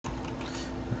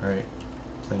Right,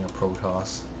 playing a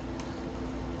Protoss.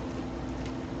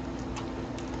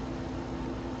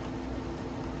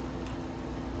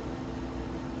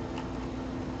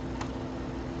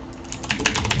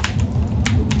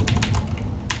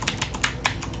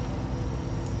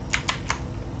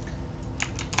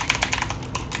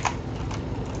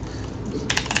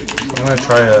 I'm gonna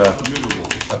try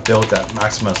a build that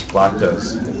Maximus Black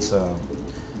does. It's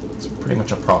pretty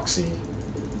much a proxy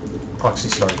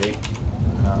Stargate.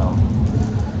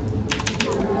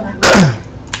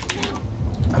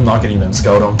 I'm not gonna even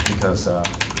scout them because I'm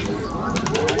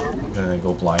gonna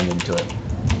go blind into it.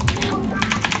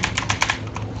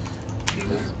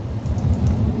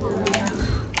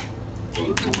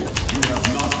 You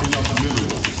have not enough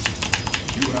minerals.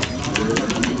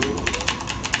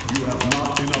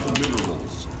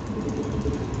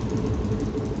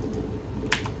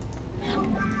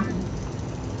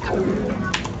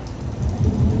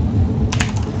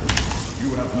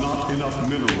 You have not enough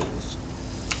minerals.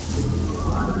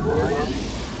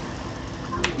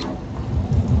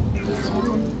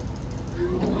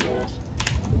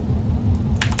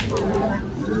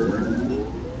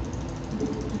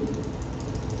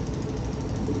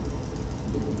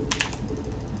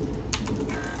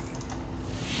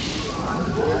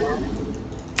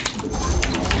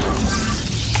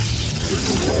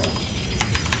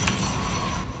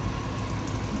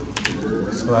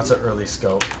 So that's an early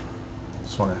scout.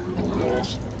 Just want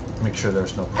to make sure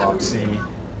there's no proxy.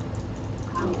 You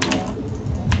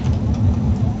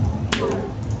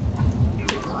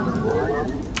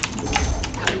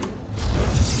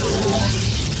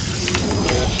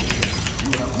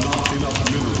have not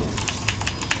enough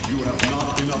minerals. You have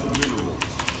not enough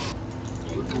minerals.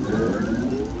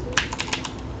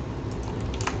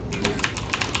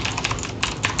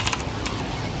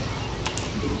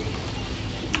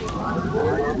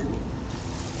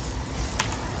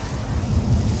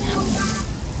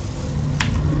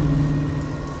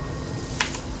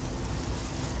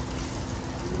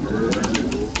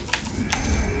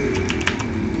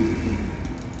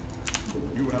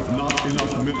 You have not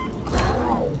enough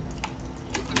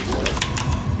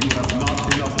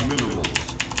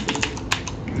minerals.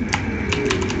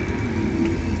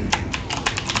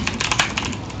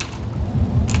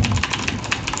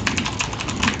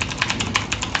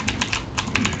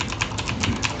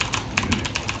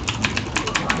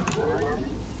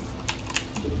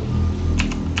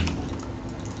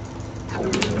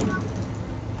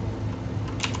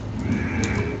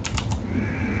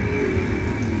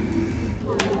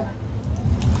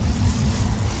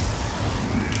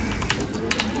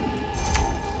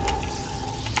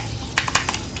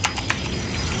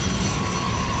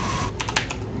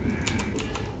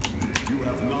 You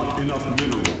have not enough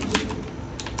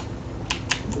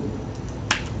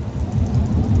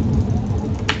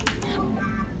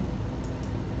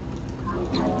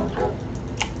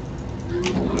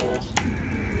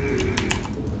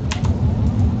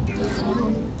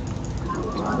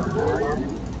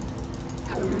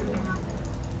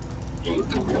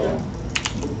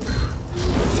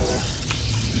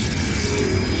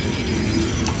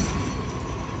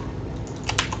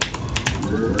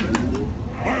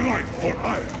My life for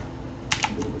hire.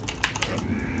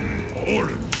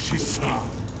 Orin Shisa.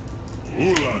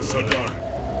 Ula Sadar.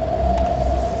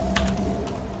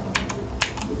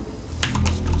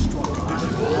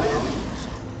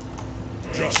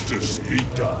 Justice be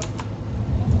done.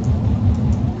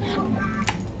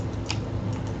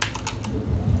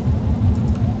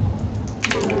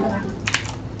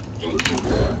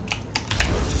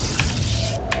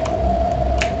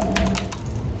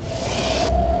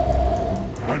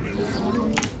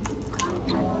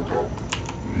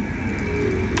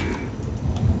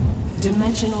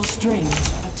 Dimensional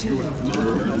strings attuned.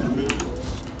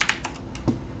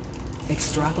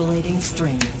 Extrapolating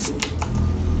strings.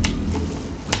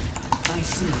 I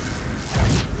see.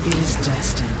 It is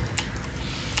destined.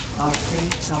 Our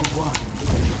fates are one.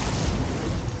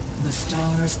 The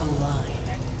stars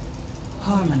align.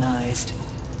 Harmonized.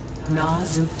 Na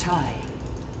Zubtai.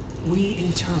 We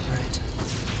interpret.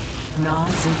 Na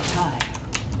Zubtai.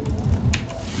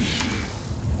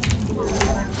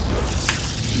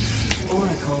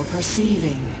 Oracle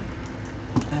perceiving.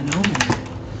 An omen.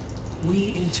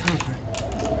 We interpret.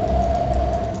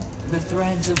 The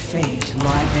threads of fate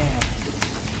lie bare.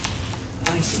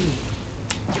 I see.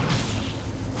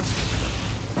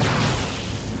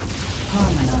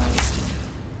 Harmonized.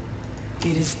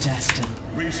 It is destined.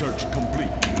 Research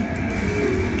complete.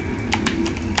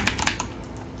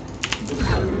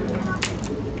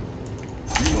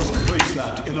 You must place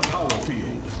that in a power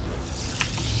field.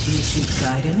 You seek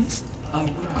guidance? I'm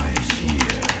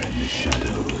here in the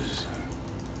shadows.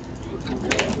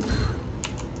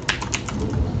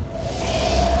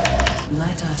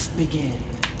 Let us begin.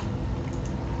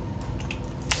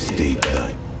 Stay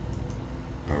put.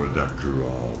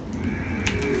 Paradactyl.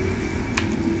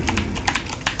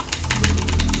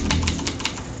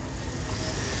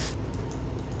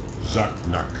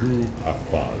 Zaknaku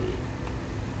Afal.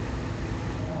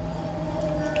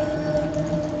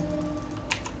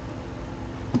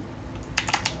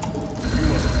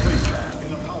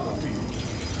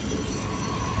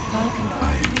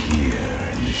 I'm here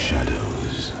in the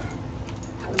shadows.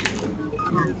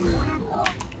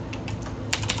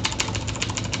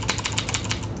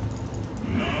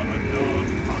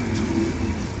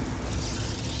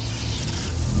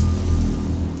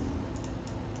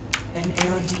 An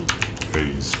arrow deep.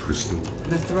 Phase crystal.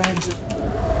 The threads.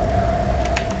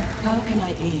 How can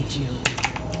I aid you?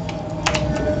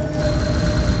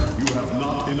 You have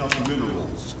not enough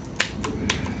minerals.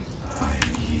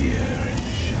 I'm here in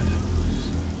the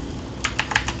shadows.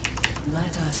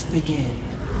 Let us begin.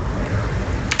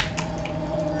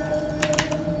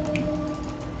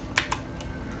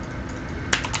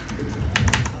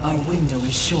 Our window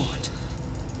is short.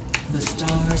 The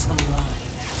stars align.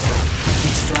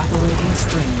 Extrapolating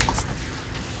strings.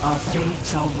 Our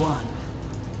fates are one.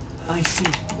 I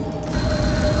see.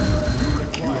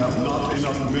 You have not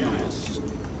enough minerals.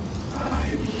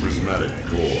 Prismatic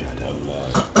core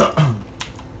online.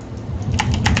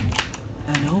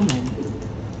 An omen.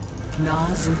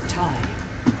 Nazutai.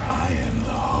 I am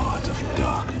the heart of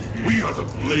darkness. We are the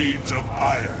blades of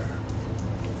iron.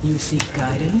 You seek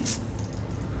guidance?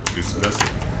 This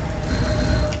vessel.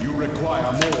 You require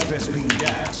more Vespine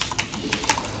gas.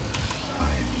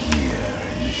 I'm here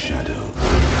in the shadows.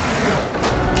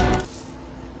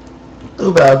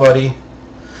 Too bad, buddy.